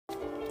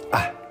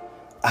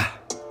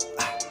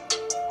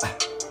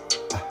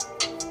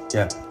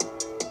Yeah.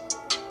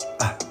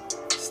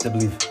 Still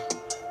believe.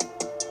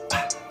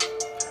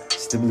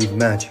 Still believe in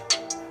magic.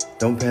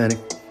 Don't panic.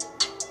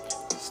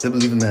 Still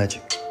believe in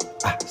magic.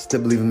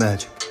 Still believe in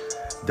magic.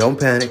 Don't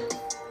panic.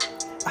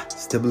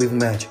 Still believe in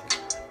magic.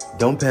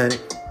 Don't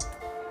panic.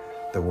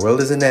 The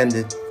world isn't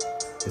ended.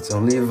 It's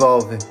only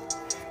evolving.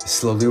 It's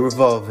slowly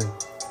revolving.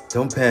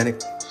 Don't panic.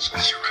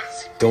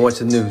 Don't watch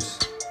the news.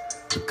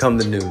 Become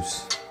the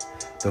news.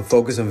 Don't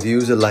focus on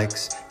views or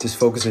likes. Just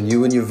focus on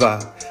you and your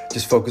vibe.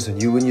 Just focus on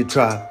you and your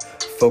tribe.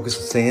 Focus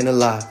on staying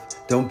alive.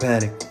 Don't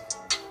panic.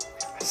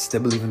 I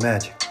still believe in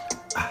magic.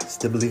 I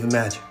still believe in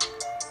magic.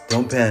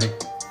 Don't panic.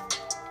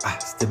 I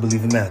still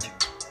believe in magic.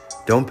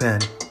 Don't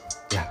panic.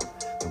 Yeah,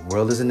 the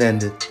world isn't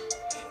ended.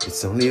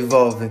 It's only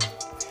evolving.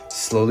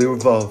 Slowly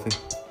revolving.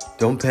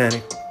 Don't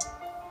panic.